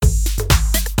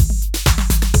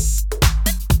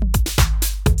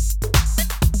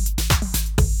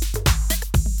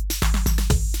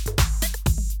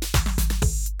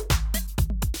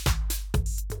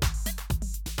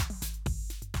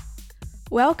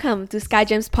Welcome to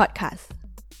SkyGems Podcast.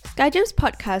 SkyGems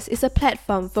Podcast is a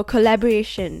platform for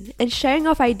collaboration and sharing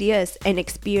of ideas and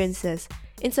experiences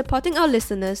in supporting our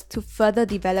listeners to further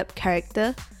develop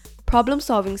character,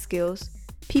 problem-solving skills,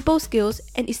 people skills,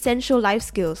 and essential life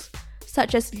skills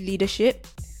such as leadership,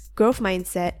 growth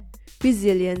mindset,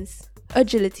 resilience,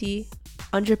 agility,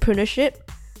 entrepreneurship,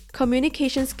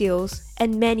 communication skills,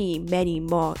 and many, many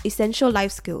more essential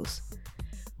life skills.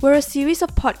 We're a series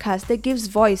of podcasts that gives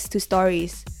voice to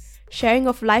stories, sharing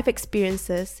of life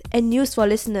experiences, and news for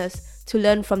listeners to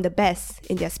learn from the best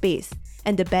in their space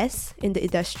and the best in the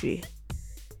industry.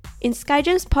 In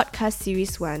SkyGems Podcast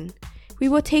Series 1, we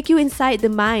will take you inside the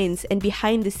minds and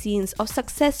behind the scenes of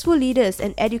successful leaders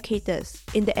and educators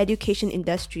in the education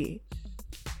industry.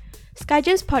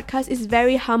 SkyGems Podcast is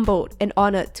very humbled and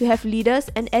honored to have leaders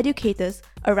and educators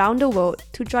around the world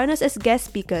to join us as guest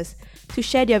speakers to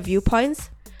share their viewpoints,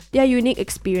 their unique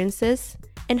experiences,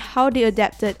 and how they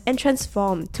adapted and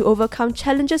transformed to overcome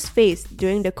challenges faced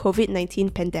during the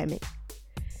COVID-19 pandemic.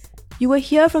 You will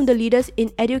hear from the leaders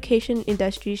in education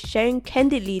industry sharing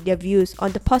candidly their views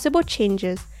on the possible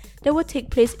changes that will take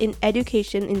place in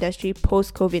education industry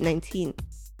post-COVID-19.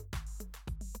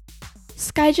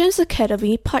 SkyGems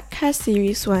Academy Podcast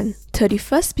Series 1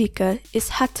 31st speaker is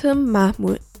Hatem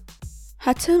Mahmud.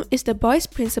 Hatem is the Boys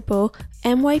Principal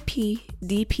MYP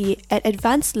DP at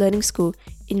Advanced Learning School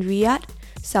in Riyadh,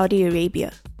 Saudi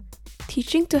Arabia.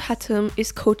 Teaching to Hatem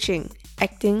is coaching,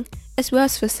 acting, as well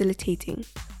as facilitating.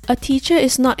 A teacher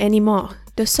is not anymore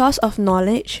the source of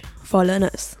knowledge for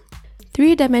learners.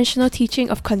 Three-dimensional teaching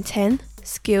of content,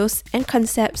 skills, and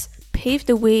concepts paved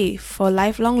the way for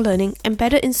lifelong learning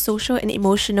embedded in social and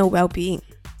emotional well-being.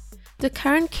 The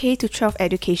current K-12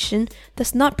 education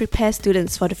does not prepare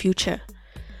students for the future.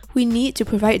 We need to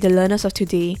provide the learners of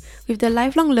today with the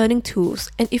lifelong learning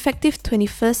tools and effective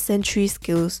 21st century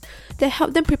skills that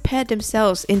help them prepare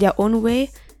themselves in their own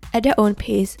way, at their own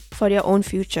pace, for their own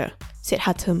future, said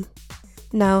Hatem.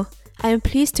 Now, I am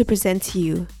pleased to present to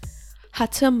you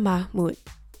Hatem Mahmud.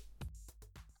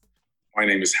 My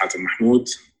name is Hatem Mahmud,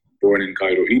 born in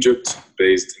Cairo, Egypt,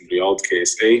 based in Riyadh,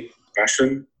 KSA.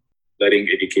 Passion, letting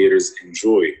educators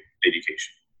enjoy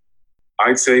education.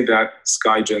 I'd say that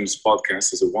SkyGems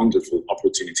podcast is a wonderful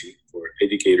opportunity for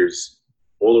educators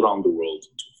all around the world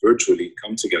to virtually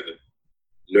come together,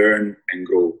 learn and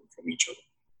grow from each other.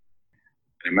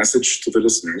 And a message to the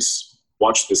listeners,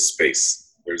 watch this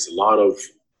space. There's a lot of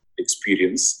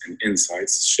experience and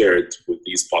insights shared with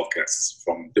these podcasts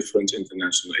from different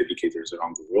international educators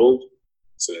around the world.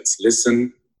 So let's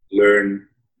listen, learn,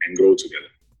 and grow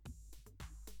together.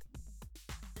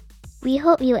 We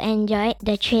hope you enjoyed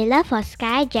the trailer for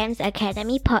SkyGems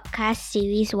Academy Podcast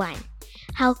Series 1,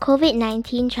 How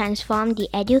COVID-19 Transformed the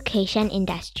Education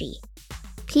Industry.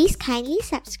 Please kindly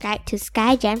subscribe to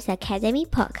SkyGems Academy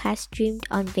Podcast streamed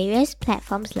on various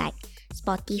platforms like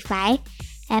Spotify,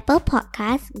 Apple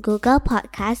Podcasts, Google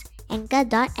Podcasts,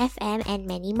 Anchor.fm, and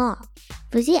many more.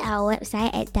 Visit our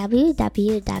website at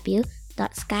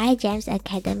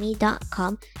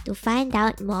www.skygemsacademy.com to find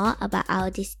out more about our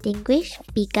distinguished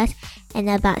speakers and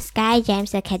about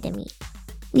SkyGems Academy.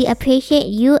 We appreciate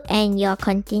you and your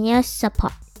continuous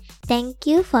support. Thank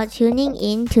you for tuning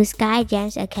in to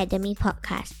SkyGems Academy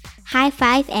Podcast. High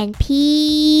five and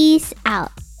peace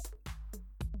out!